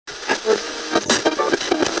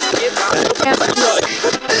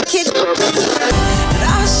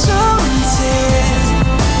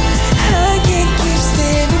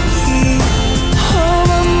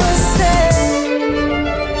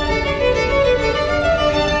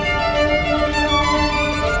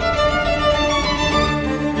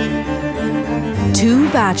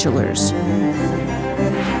Two bachelors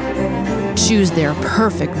choose their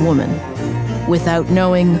perfect woman without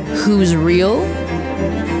knowing who's real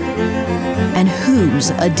and who's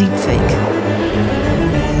a deepfake.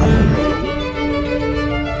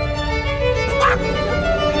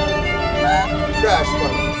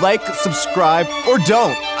 Like, subscribe, or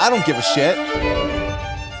don't. I don't give a shit.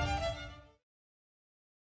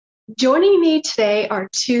 Joining me today are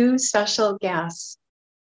two special guests,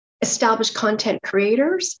 established content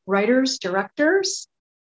creators, writers, directors,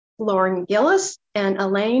 Lauren Gillis and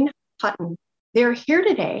Elaine Hutton. They're here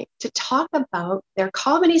today to talk about their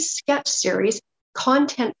comedy sketch series,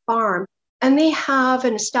 Content Farm, and they have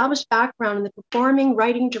an established background in the performing,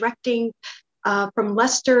 writing, directing from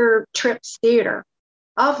Lester Trips Theatre,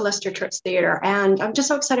 and I'm just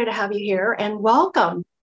so excited to have you here, and welcome.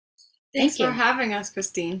 Thanks for having us,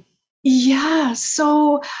 Christine. Yeah,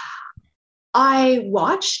 so I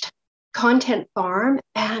watched Content Farm,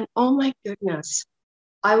 and oh my goodness,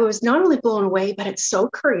 I was not only blown away, but it's so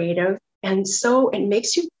creative and so it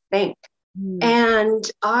makes you think. And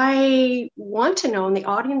I want to know, and the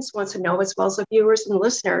audience wants to know, as well as the viewers and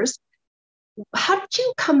listeners, how did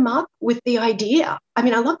you come up with the idea? I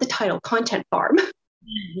mean, I love the title, Content Farm.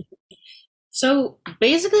 So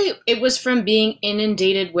basically, it was from being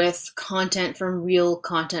inundated with content from real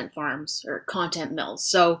content farms or content mills.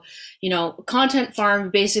 So, Content Farm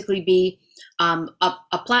would basically be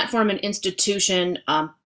a platform, an institution, a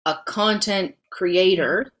content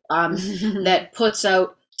creator that puts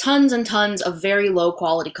out tons and tons of very low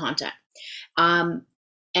quality content.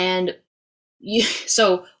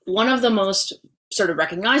 So one of the most sort of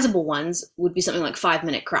recognizable ones would be something like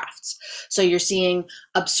 5-Minute Crafts. So you're seeing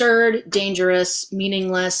absurd, dangerous,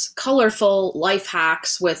 meaningless, colorful life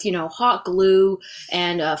hacks with, hot glue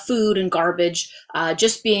and food and garbage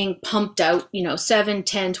just being pumped out, 7,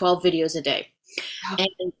 10, 12 videos a day.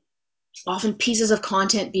 And often pieces of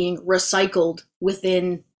content being recycled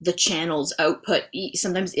within the channel's output,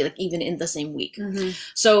 sometimes like even in the same week.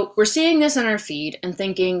 So we're seeing this in our feed and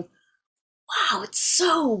thinking, wow, it's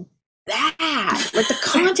so bad. Like the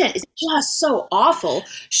content is just so awful.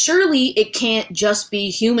 Surely it can't just be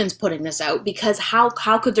humans putting this out, because how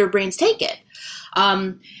could their brains take it?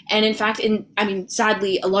 And in fact,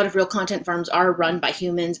 sadly, a lot of real content farms are run by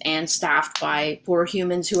humans and staffed by poor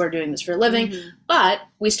humans who are doing this for a living. But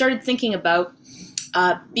we started thinking about,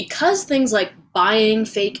 because things like buying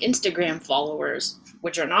fake Instagram followers,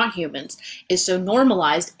 which are not humans, is so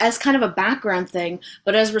normalized as kind of a background thing.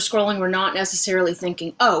 But as we're scrolling, we're not necessarily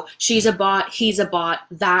thinking, oh, she's a bot, he's a bot,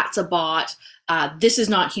 that's a bot. This is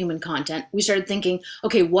not human content. We started thinking,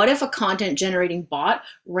 okay, what if a content generating bot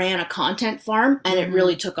ran a content farm and it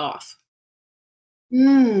really took off?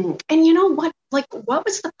 And you know what? Like, what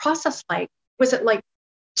was the process like? Was it like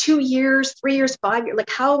 2 years, 3 years, 5 years? Like,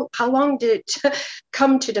 how long did it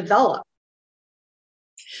come to develop?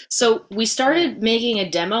 So we started making a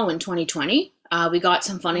demo in 2020. We got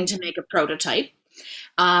some funding to make a prototype.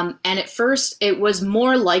 And at first, it was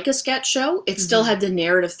more like a sketch show. It still had the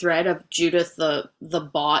narrative thread of Judith, the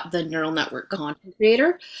bot, the neural network content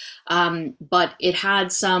creator. But it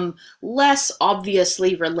had some less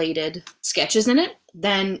obviously related sketches in it.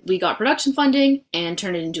 Then we got production funding and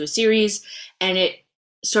turned it into a series. And it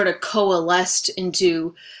sort of coalesced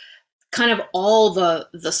into kind of all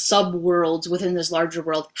the sub-worlds within this larger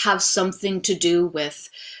world have something to do with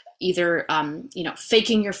either,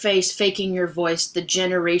 faking your face, faking your voice, the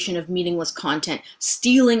generation of meaningless content,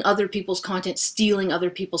 stealing other people's content, stealing other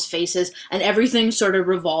people's faces, and everything sort of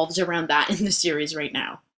revolves around that in the series right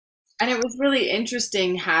now. And it was really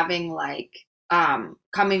interesting having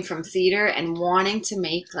coming from theater and wanting to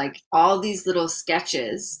make all these little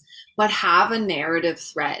sketches, but have a narrative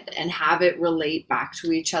thread and have it relate back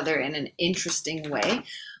to each other in an interesting way.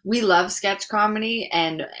 We love sketch comedy,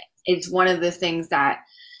 and it's one of the things that,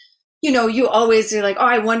 you always are like, oh,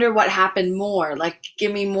 I wonder what happened more. Like,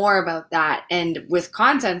 give me more about that. And with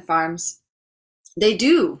content farms, they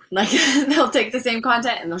do. They'll take the same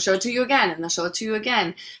content and they'll show it to you again, and they'll show it to you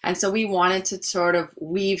again. And so we wanted to sort of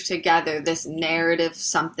weave together this narrative,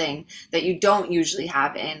 something that you don't usually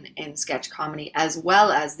have in sketch comedy, as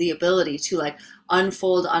well as the ability to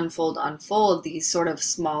unfold these sort of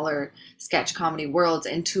smaller sketch comedy worlds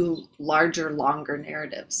into larger, longer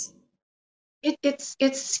narratives.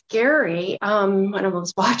 it's scary when I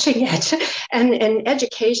was watching it, and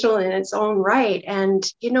educational in its own right. And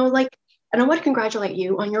like, and I want to congratulate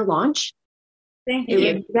you on your launch. Thank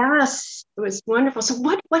you. Yes, it was wonderful. So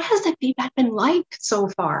what has the feedback been like so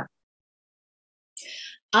far?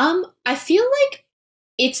 I feel like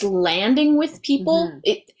it's landing with people.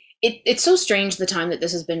 Mm-hmm. It's so strange the time that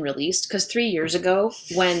this has been released, because 3 years ago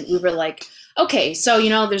when we were like, okay, so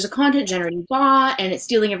there's a content generating bot and it's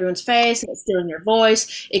stealing everyone's face and it's stealing their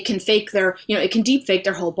voice. It can fake their, it can deep fake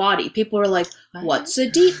their whole body. People are like, what's a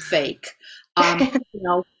deep fake?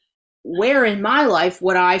 Where in my life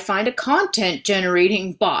would I find a content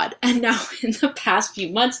generating bot? And now in the past few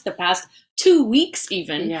months, the past 2 weeks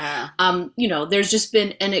even, there's just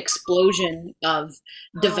been an explosion of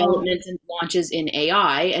development and launches in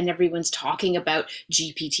AI, and everyone's talking about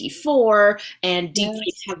GPT-4, and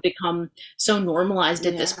deepfakes have become so normalized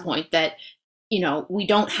at this point that, we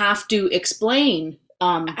don't have to explain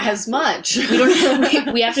as much.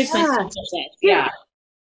 We have to explain Yeah.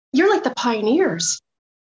 You're like the pioneers.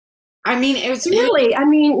 I mean, it's really, I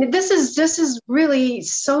mean, this is really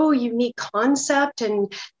so unique concept,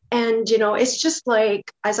 and it's just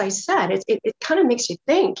like, as I said, it kind of makes you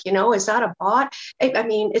think, is that a bot? I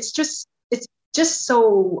mean, it's just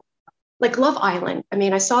so like Love Island. I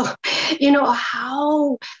mean, I saw,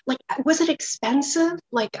 how, like, was it expensive?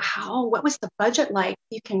 Like, what was the budget like?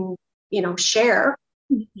 You can, share.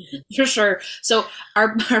 For sure. So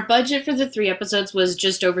our budget for the 3 episodes was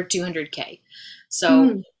just over $200K.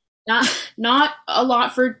 So not a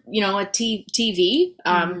lot for, a TV.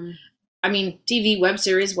 I mean, TV, web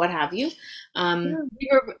series, what have you. We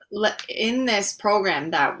were in this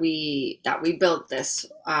program that we built this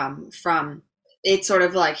from. It's sort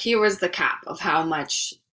of like, here was the cap of how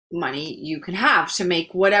much money you can have to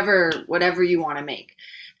make whatever you want to make.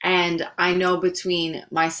 And I know between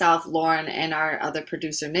myself, Lauren, and our other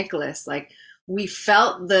producer, Nicholas, like, we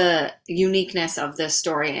felt the uniqueness of this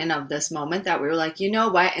story and of this moment, that we were like, you know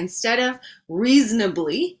what, instead of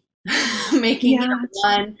reasonably making it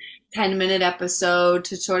one 10-minute episode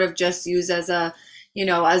to sort of just use as a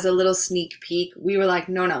little sneak peek, we were like,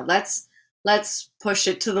 no, let's push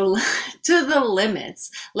it to the limits.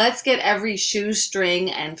 Let's get every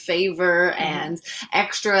shoestring and favor and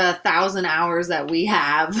extra 1,000 hours that we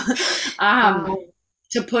have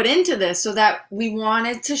to put into this, so that we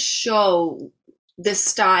wanted to show the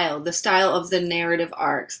style of the narrative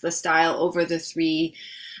arcs, the style over the 3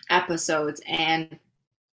 episodes. And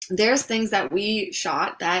there's things that we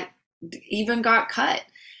shot that even got cut.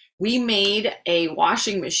 We made a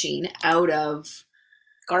washing machine out of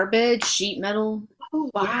garbage, sheet metal.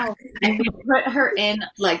 Oh, wow. And we put her in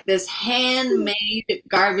like this handmade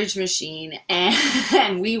garbage machine,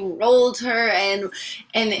 and we rolled her, and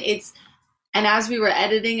as we were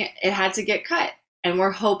editing it, it had to get cut. And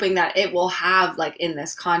we're hoping that it will have, like, in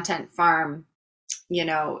this content farm,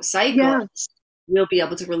 cycle, we'll be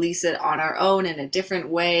able to release it on our own in a different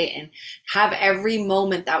way, and have every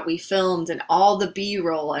moment that we filmed and all the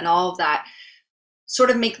B-roll and all of that,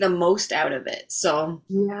 sort of make the most out of it. So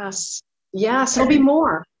yes, there'll be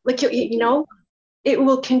more. Like, it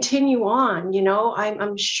will continue on.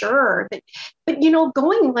 I'm sure that, but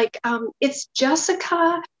going like, it's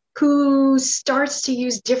Jessica who starts to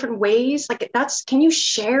use different ways. Like, can you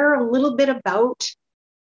share a little bit about,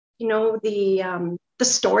 the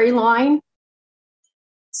storyline?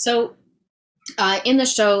 So in the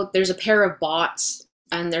show, there's a pair of bots,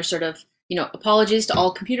 and they're sort of, apologies to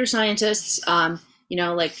all computer scientists,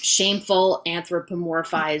 like shameful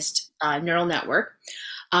anthropomorphized neural network.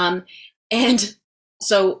 And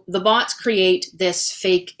so the bots create this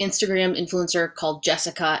fake Instagram influencer called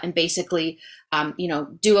Jessica, and basically,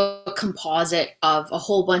 do a composite of a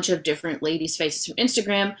whole bunch of different ladies' faces from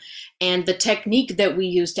Instagram. And the technique that we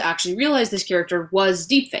used to actually realize this character was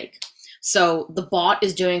deepfake. So the bot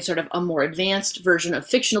is doing sort of a more advanced version of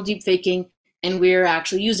fictional deepfaking, and we're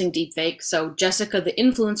actually using deepfake. So Jessica, the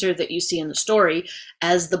influencer that you see in the story,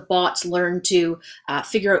 as the bots learn to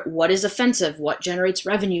figure out what is offensive, what generates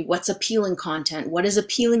revenue, what's appealing content, what is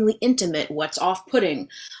appealingly intimate, what's off-putting.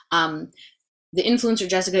 The influencer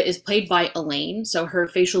Jessica is played by Elaine, so her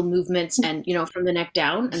facial movements and, from the neck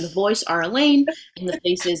down, and the voice are Elaine, and the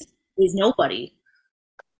face is nobody.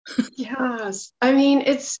 Yes, I mean,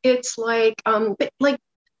 it's like, but like,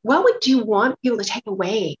 what would you want people to take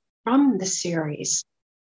away from the series?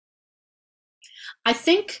 I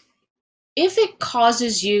think if it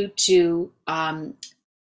causes you to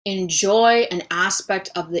enjoy an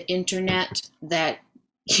aspect of the internet that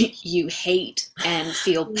you hate and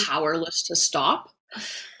feel powerless to stop,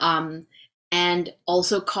 and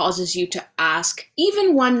also causes you to ask,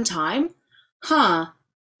 even one time,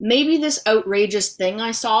 maybe this outrageous thing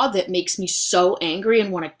I saw that makes me so angry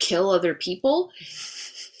and want to kill other people,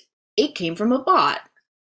 it came from a bot.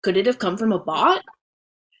 Could it have come from a bot?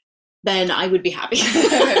 Then I would be happy.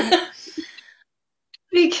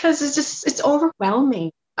 Because it's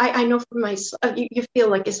overwhelming. I know for myself, you feel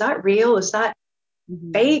like, is that real? Is that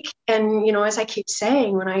fake? And, as I keep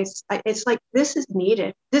saying, it's like, this is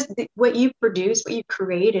needed. What you produced, what you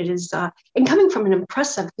created is, and coming from an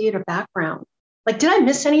impressive theater background. Like, did I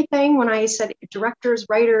miss anything when I said directors,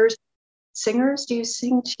 writers, singers? Do you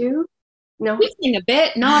sing too? No. We sing a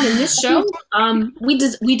bit, not in this show.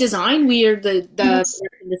 We design. We are the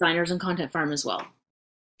designers and Content Farm as well.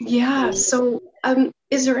 Yeah. So,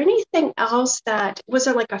 is there anything else was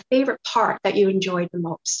there like a favorite part that you enjoyed the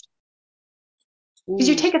most? Because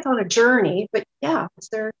you take us on a journey, but yeah, is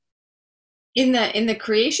there in the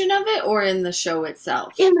creation of it or in the show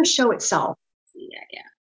itself? In the show itself. Yeah.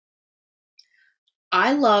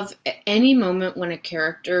 I love any moment when a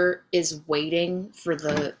character is waiting for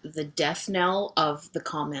the death knell of the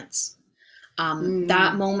comments.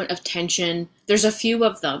 That moment of tension. There's a few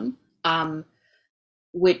of them. And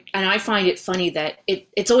I find it funny that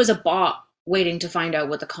it's always a bot waiting to find out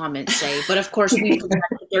what the comments say. But of course, we forget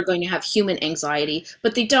that they're going to have human anxiety,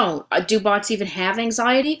 but they don't. Do bots even have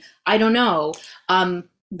anxiety? I don't know.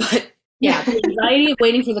 But yeah, the anxiety of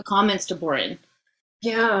waiting for the comments to pour in.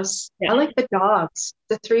 Yes. Yeah. I like the dogs,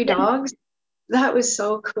 the 3 dogs. That was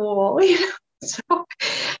so cool. So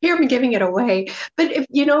here I'm giving it away. But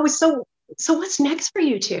so what's next for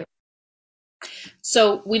you two?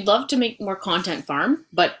 So we'd love to make more Content Farm,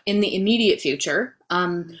 but in the immediate future,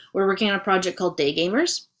 we're working on a project called Day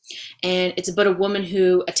Gamers. And it's about a woman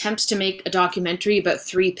who attempts to make a documentary about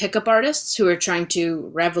 3 pickup artists who are trying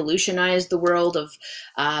to revolutionize the world of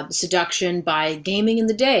seduction by gaming in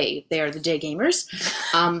the day. They are the Day Gamers.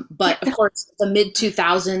 But of course, the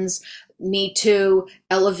mid-2000s, Me Too,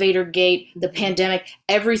 Elevator Gate, the pandemic,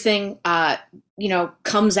 everything,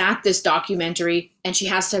 comes at this documentary, and she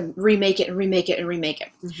has to remake it and remake it and remake it.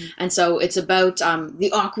 Mm-hmm. And so it's about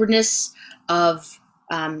the awkwardness of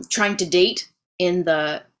trying to date in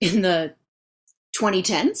the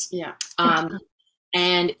 2010s. Yeah.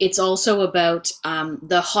 And it's also about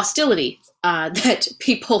the hostility that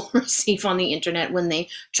people receive on the internet when they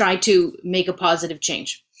try to make a positive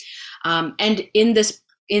change. And in this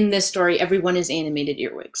story, everyone is animated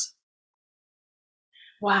earwigs.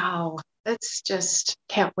 Wow, that's just,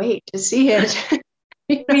 can't wait to see it.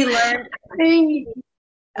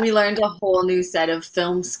 We learned a whole new set of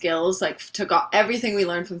film skills, like took everything we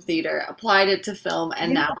learned from theater, applied it to film,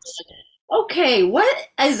 and now, okay, what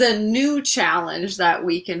is a new challenge that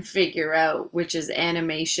we can figure out, which is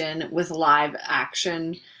animation with live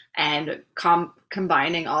action and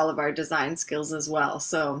combining all of our design skills as well.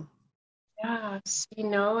 So yes,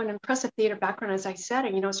 an impressive theater background, as I said,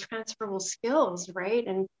 and it's transferable skills, right?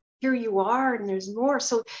 And here you are, and there's more.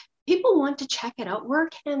 So people want to check it out. Where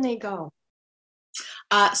can they go?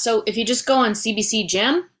 So if you just go on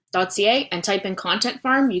cbcgem.ca and type in Content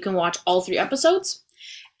Farm, you can watch all 3 episodes.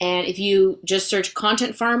 And if you just search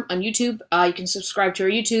Content Farm on YouTube, you can subscribe to our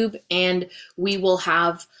YouTube, and we will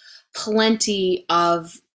have plenty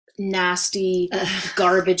of nasty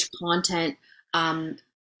garbage content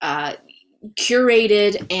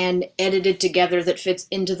curated and edited together that fits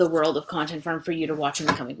into the world of Content Farm for you to watch in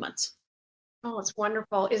the coming months. Oh, it's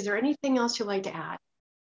wonderful. Is there anything else you'd like to add?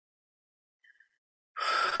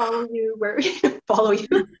 Follow you where follow you.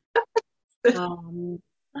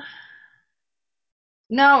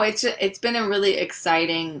 No, it's been a really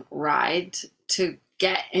exciting ride to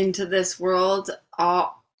get into this world.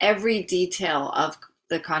 Every detail of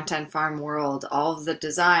the Content Farm world, all of the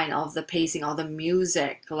design, all of the pacing, all the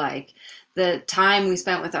music, like the time we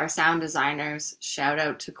spent with our sound designers. Shout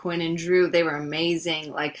out to Quinn and Drew. They were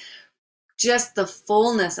amazing. Like, just the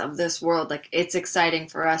fullness of this world, like, it's exciting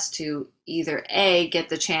for us to either get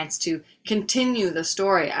the chance to continue the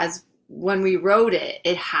story, as when we wrote it,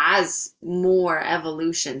 it has more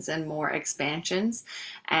evolutions and more expansions,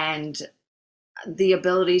 and the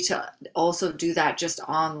ability to also do that just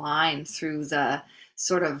online through the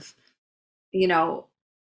sort of,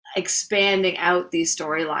 expanding out these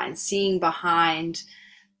storylines, seeing behind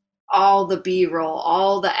all the B-roll,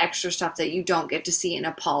 all the extra stuff that you don't get to see in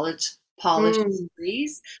a polished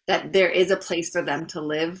series, that there is a place for them to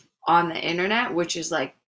live on the internet, which is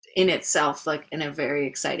like in itself, like in a very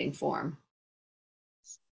exciting form.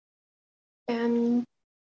 And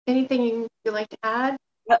anything you'd like to add?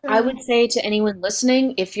 I would say to anyone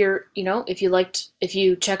listening, if you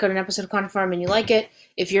check out an episode of Content Farm and you like it,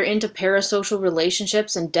 if you're into parasocial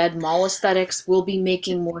relationships and dead mall aesthetics, we'll be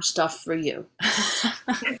making more stuff for you.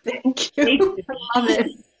 Thank you. I love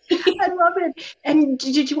it. I love it. And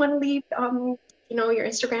did you want to leave, your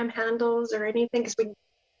Instagram handles or anything? Because we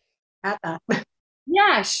had that.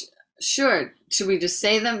 Yeah, sure. Should we just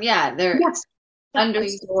say them? Yeah, they're Yes.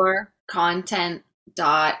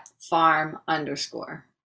 _content.farm_.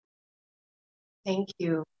 Thank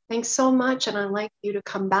you. Thanks so much. And I'd like you to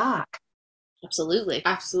come back. Absolutely.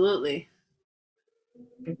 Absolutely.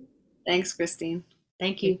 Thanks, Christine.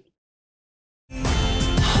 Thank you.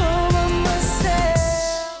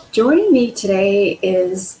 Joining me today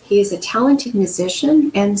he's a talented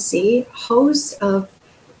musician, MC, host of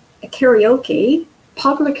karaoke,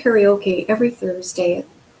 popular karaoke every Thursday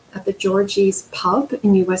at the Georgie's Pub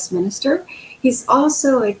in New Westminster. He's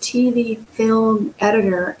also a TV film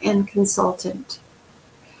editor and consultant.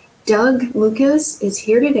 Doug Lucas is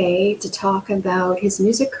here today to talk about his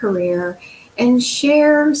music career and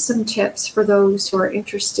share some tips for those who are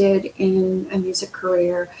interested in a music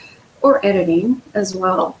career or editing as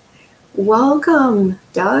well. Welcome,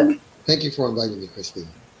 Doug. Thank you for inviting me, Christine.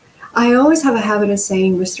 I always have a habit of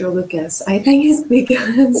saying Mr. Lucas. I think it's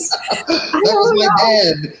because that was my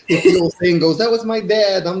dad. If the old saying goes, that was my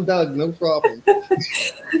dad. I'm Doug, no problem.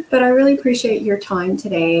 But I really appreciate your time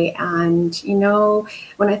today. And,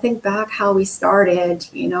 when I think back how we started,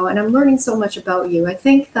 and I'm learning so much about you, I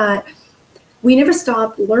think that we never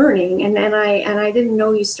stopped learning. And I didn't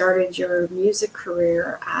know you started your music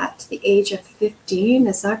career at the age of 15.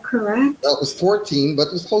 Is that correct? That was 14, but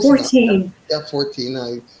it was close 14. enough. Yeah, 14.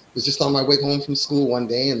 I was just on my way home from school one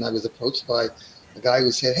day, and I was approached by a guy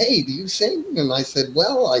who said, "Hey, do you sing?" And I said,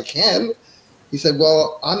 "Well, I can." He said,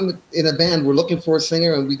 "Well, I'm in a band. We're looking for a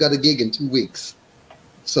singer, and we got a gig in 2 weeks."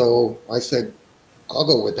 So I said, "I'll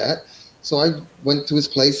go with that." So I went to his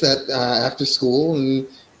place after school, and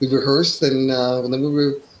we rehearsed, and then we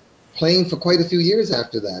were playing for quite a few years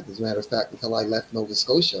after that, as a matter of fact, until I left Nova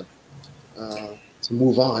Scotia to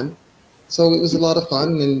move on. So it was a lot of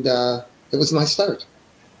fun, and it was my start.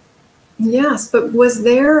 Yes, but was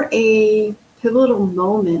there a pivotal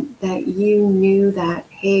moment that you knew that,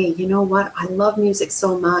 hey, you know what, I love music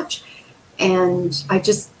so much, and I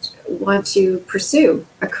just want to pursue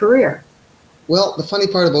a career? Well, the funny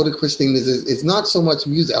part about it, Christine, is it's not so much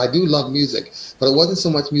music. I do love music, but it wasn't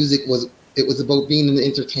so much music. It was about being an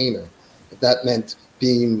entertainer. That meant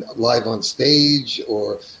being live on stage,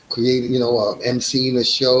 or creating, emceeing a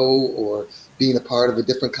show, or being a part of a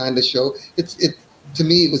different kind of show. To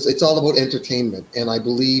me, it's all about entertainment, and I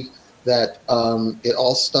believe that it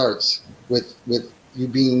all starts with you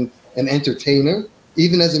being an entertainer.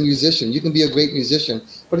 Even as a musician, you can be a great musician,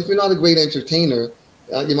 but if you're not a great entertainer,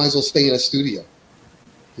 you might as well stay in a studio.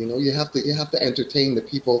 You have to entertain the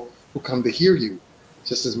people who come to hear you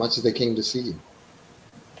just as much as they came to see you.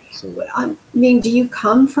 So, I mean, do you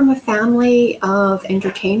come from a family of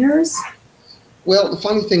entertainers? Well, the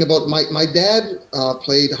funny thing about my dad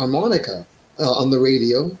played harmonica on the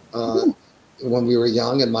radio when we were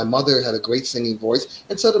young, and my mother had a great singing voice,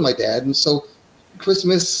 and so did my dad. And so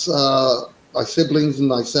Christmas, my siblings and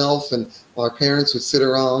myself and our parents would sit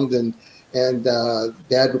around, and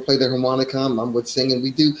Dad would play the harmonica, Mom would sing, and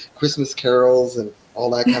we do Christmas carols and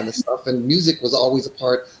all that kind of stuff. And music was always a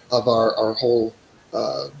part of our whole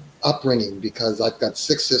upbringing, because I've got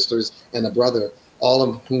 6 sisters and a brother, all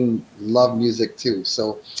of whom love music too.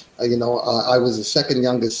 So, I was the second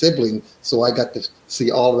youngest sibling, so I got to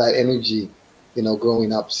see all that energy,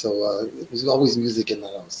 growing up. So it was always music in the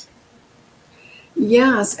house.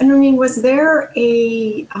 Yes, and I mean, was there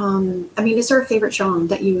is there a favorite genre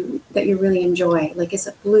that you really enjoy? Like, is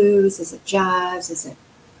it blues? Is it jazz?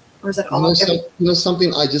 Or is it all?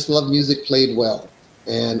 Something. I just love music played well,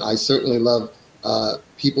 and I certainly love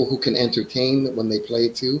people who can entertain when they play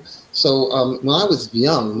too. So when I was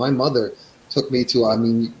young, my mother took me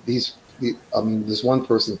to. There's one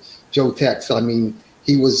person, Joe Tex.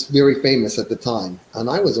 He was very famous at the time, and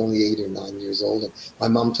I was only 8 or 9 years old. And my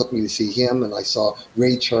mom took me to see him, and I saw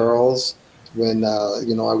Ray Charles when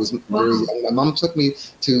I was very young. My mom took me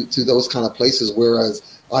to those kind of places, whereas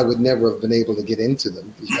I would never have been able to get into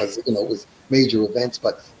them because it was major events.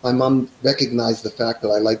 But my mom recognized the fact that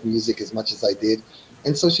I liked music as much as I did,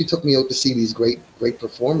 and so she took me out to see these great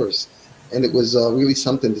performers, and it was really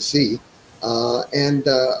something to see. And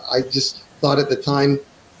I just thought at the time,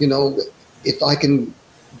 if I can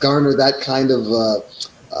garner that kind of,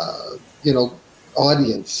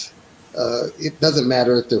 audience, it doesn't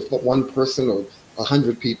matter if they're one person or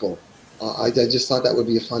 100 people. I just thought that would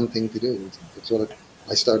be a fun thing to do. It's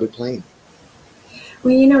I started playing.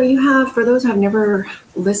 Well, you know, you have, for those who have never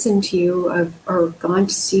listened to you or gone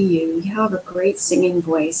to see you, you have a great singing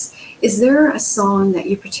voice. Is there a song that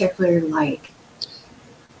you particularly like?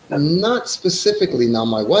 Not specifically. Now,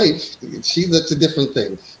 my wife, that's a different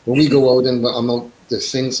thing. When we go out and I'm out to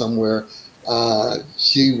sing somewhere,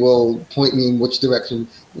 she will point me in which direction,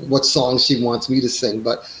 what song she wants me to sing.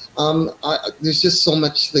 But there's just so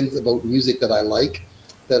much things about music that I like.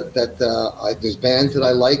 There's bands that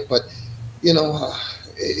I like, but you know,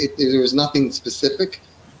 there's nothing specific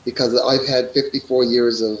because I've had 54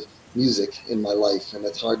 years of music in my life, and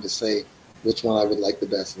it's hard to say which one I would like the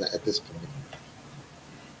best at this point.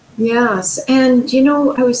 Yes, and you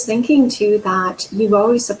know, I was thinking too that you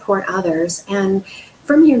always support others, and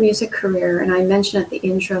from your music career, and I mentioned at the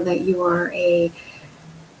intro that you are a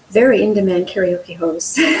very in-demand karaoke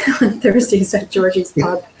host on Thursdays at Georgie's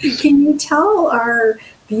Pub. Can you tell our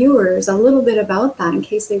viewers a little bit about that in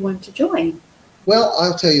case they want to join? Well,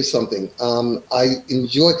 I'll tell you something. I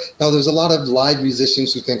enjoy, now there's a lot of live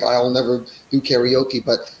musicians who think I'll never do karaoke,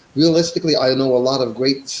 but realistically, I know a lot of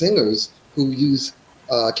great singers who use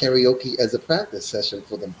karaoke as a practice session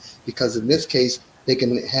for them, because in this case, they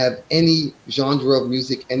can have any genre of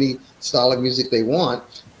music, any style of music they want,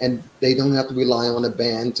 and they don't have to rely on a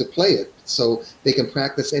band to play it. So they can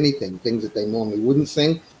practice anything, things that they normally wouldn't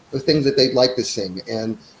sing, or things that they'd like to sing.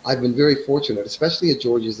 And I've been very fortunate, especially at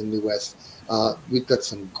George's in New West. We've got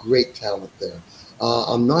some great talent there.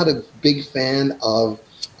 I'm not a big fan of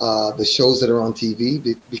the shows that are on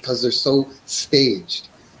TV because they're so staged.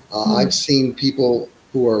 I've seen people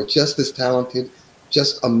who are just as talented,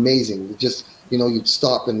 just amazing. Just, you know, you'd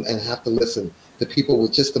stop and have to listen to people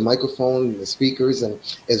with just the microphone and the speakers, and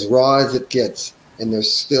as raw as it gets, and they're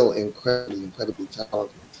still incredibly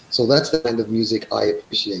talented. So that's the kind of music I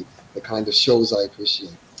appreciate, the kind of shows I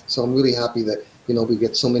appreciate. So I'm really happy that, you know, we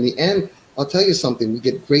get so many, and I'll tell you something, we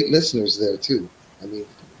get great listeners there too. I mean,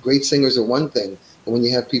 great singers are one thing, but when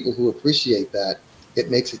you have people who appreciate that, it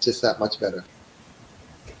makes it just that much better.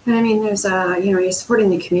 And I mean, there's you know, you're supporting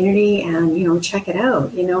the community, and you know, check it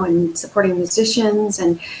out, you know, and supporting musicians,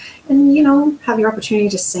 and you know, have your opportunity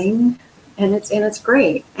to sing, and it's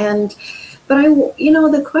great. And but you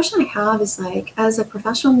know, the question I have is, like, as a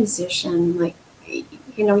professional musician, like,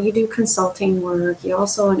 you know, you do consulting work, you're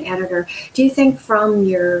also an editor. Do you think from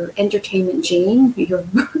your entertainment gene, your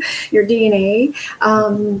DNA,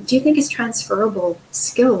 do you think it's transferable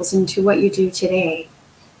skills into what you do today?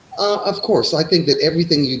 Of course, I think that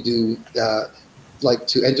everything you do, like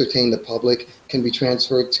to entertain the public, can be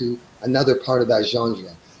transferred to another part of that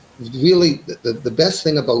genre. Really, the best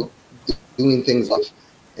thing about doing things like,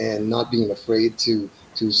 and not being afraid to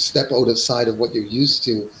step outside of what you're used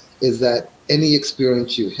to, is that any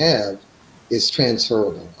experience you have is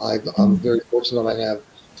transferable. I'm very fortunate. I have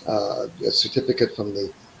a certificate from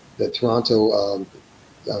the Toronto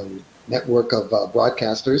network of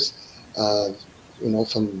broadcasters, you know,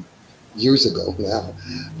 from years ago now.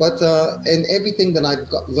 But and everything that I've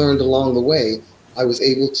learned along the way, I was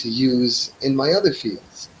able to use in my other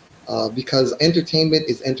fields, because entertainment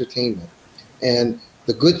is entertainment. And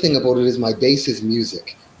the good thing about it is my base is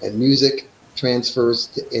music, and music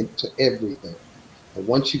transfers into everything. And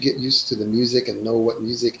once you get used to the music and know what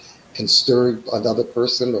music can stir another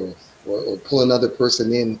person or pull another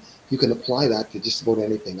person in, you can apply that to just about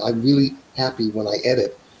anything. I'm really happy when I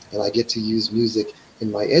edit and I get to use music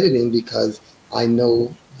in my editing, because I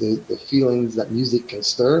know the feelings that music can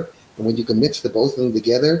stir, and when you can mix the both of them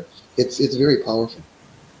together, it's very powerful.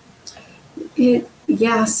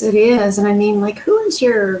 Yes, it is. And I mean, like, who is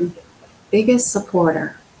your biggest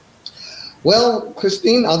supporter? Well,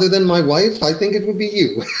 Christine, other than my wife, I think it would be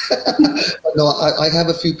you. No, I have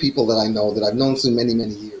a few people that I know that I've known for many,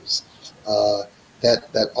 many years,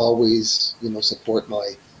 that always, you know, support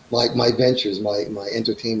my ventures, my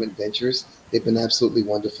entertainment ventures. They've been absolutely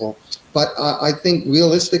wonderful. But I think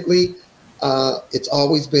realistically, it's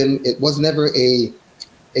always been, it was never a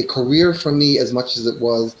career for me as much as it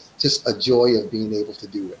was just a joy of being able to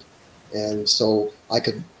do it. And so I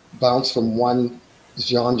could bounce from one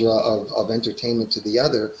genre of entertainment to the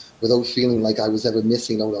other without feeling like I was ever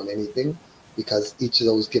missing out on anything, because each of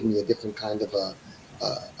those give me a different kind of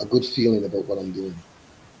a good feeling about what I'm doing.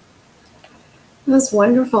 That's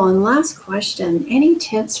wonderful. And last question, any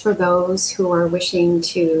tips for those who are wishing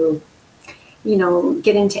to, you know,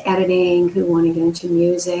 get into editing, who want to get into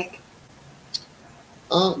music?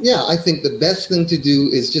 Yeah, I think the best thing to do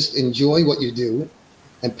is just enjoy what you do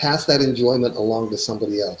and pass that enjoyment along to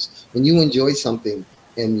somebody else. When you enjoy something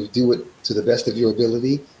and you do it to the best of your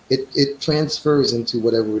ability, it transfers into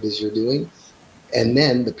whatever it is you're doing. And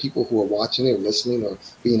then the people who are watching it or listening or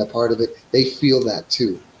being a part of it, they feel that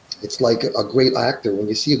too. It's like a great actor. When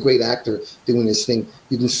you see a great actor doing this thing,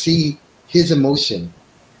 you can see his emotion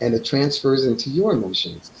and it transfers into your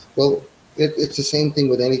emotions. Well, it's the same thing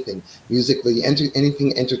with anything. Musically,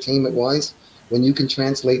 anything entertainment-wise, when you can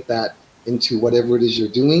translate that into whatever it is you're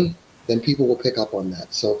doing, then people will pick up on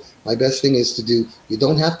that. So my best thing is to do, you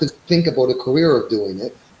don't have to think about a career of doing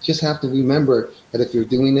it. Just have to remember that if you're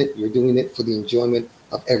doing it for the enjoyment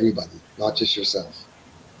of everybody, not just yourself.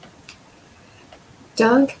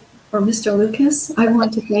 Doug, or Mr. Lucas, I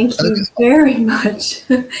want to thank you very much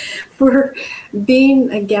for being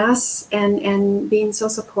a guest and being so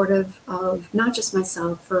supportive of not just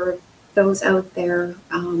myself, for those out there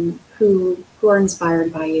who are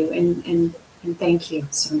inspired by you. And thank you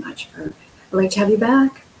so much. I'd like to have you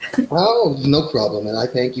back. Oh, no problem. And I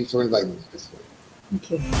thank you for inviting me this way.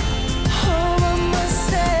 Thank you.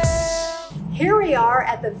 Here we are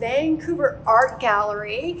at the Vancouver Art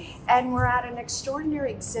Gallery, and we're at an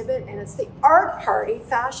extraordinary exhibit, and it's the Art Party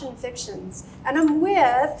Fashion Fictions. And I'm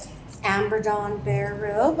with Amber Dawn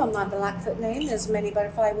Bear-Rube, and my Blackfoot name is Many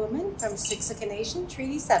Butterfly Woman from Siksika Nation,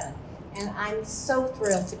 Treaty 7. And I'm so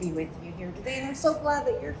thrilled to be with you here today, and I'm so glad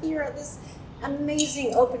that you're here at this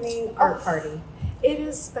amazing opening art party. It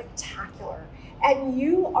is spectacular. And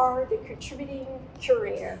you are the contributing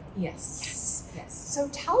curator. Yes. So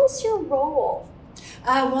tell us your role.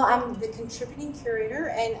 Well, I'm the contributing curator,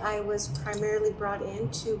 and I was primarily brought in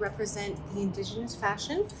to represent the Indigenous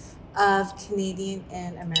fashion of Canadian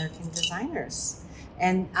and American designers.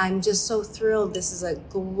 And I'm just so thrilled. This is a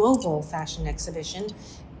global fashion exhibition,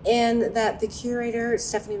 and that the curator,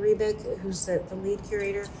 Stephanie Rebick, who's the lead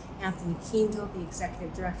curator, Anthony Keenville, the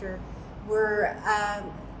executive director, were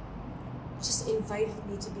just invited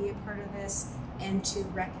me to be a part of this and to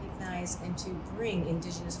recognize and to bring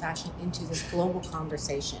Indigenous fashion into this global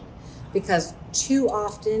conversation, because too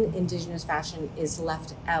often Indigenous fashion is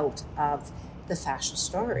left out of the fashion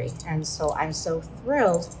story. And so I'm so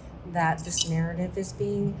thrilled that this narrative is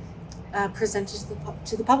being presented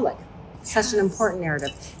to the public. Such an important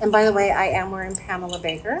narrative. And by the way, I am wearing Pamela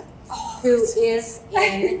Baker, who is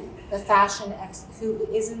in the who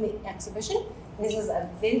is in the exhibition. This is a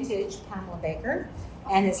vintage Pamela Baker,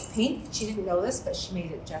 and it's pink. She didn't know this, but she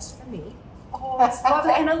made it just for me. Oh, that's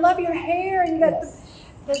lovely. And I love your hair, and you got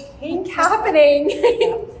the pink happening.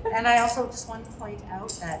 Yeah. And I also just want to point out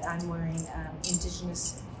that I'm wearing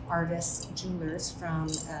Indigenous artists jewelers from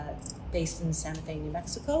based in Santa Fe, New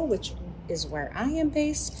Mexico, which is where I am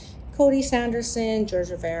based. Cody Sanderson, George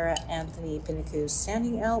Rivera, Anthony Pinicu,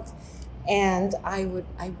 Standing Elk. And I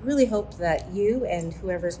really hope that you and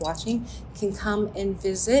whoever's watching can come and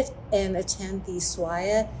visit and attend the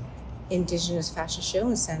SWAIA Indigenous Fashion Show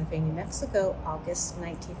in Santa Fe, New Mexico, August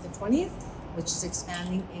 19th and 20th, which is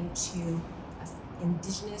expanding into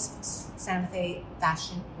Indigenous Santa Fe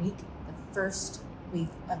Fashion Week, the first week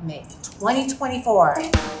of May 2024.